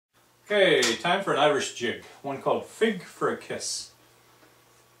Okay, time for an Irish jig, one called Fig for a Kiss.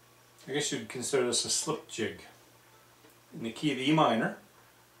 I guess you'd consider this a slip jig. In the key of E minor.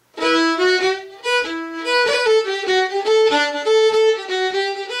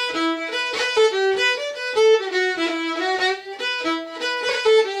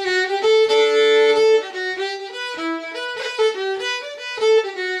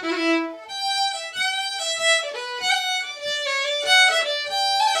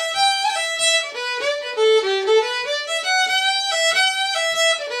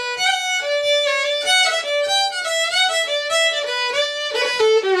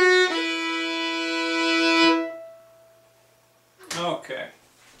 Okay,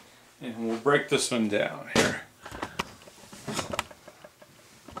 and we'll break this one down here.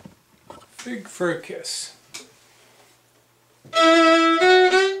 Fig for a Kiss.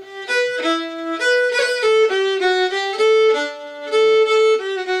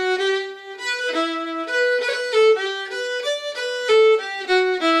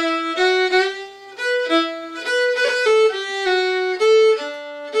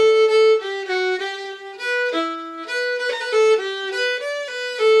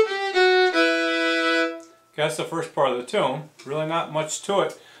 That's the first part of the tune. Really not much to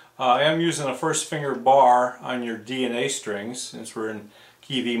it. I am using a first finger bar on your D and A strings since we're in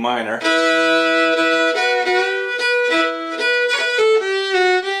key of E minor.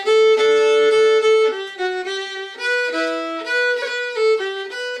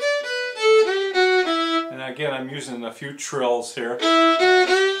 And again, I'm using a few trills here.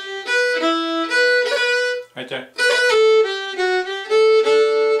 Right there.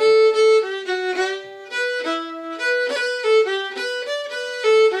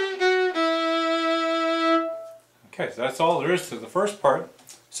 Okay, so that's all there is to the first part.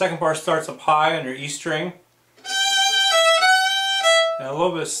 Second part starts up high on your E string. And a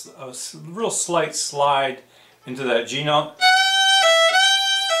little bit, a real slight slide into that G note.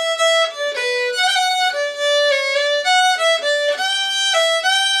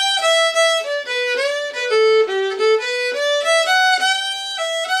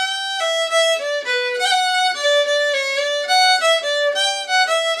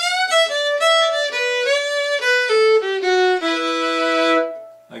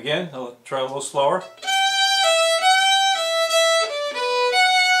 Again, I'll try a little slower.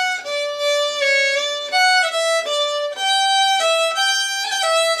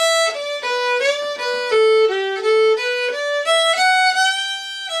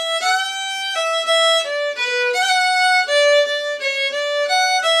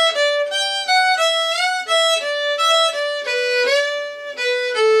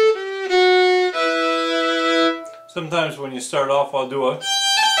 Sometimes when you start off, I'll do a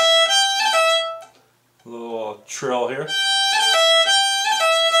little trill here.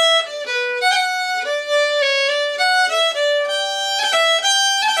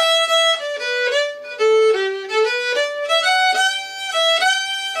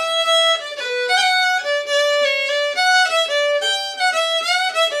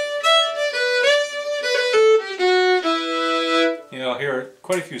 You'll hear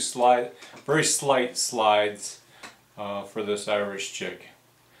quite a few very slight slides for this Irish jig.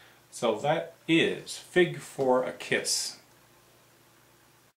 So that is Fig for a Kiss.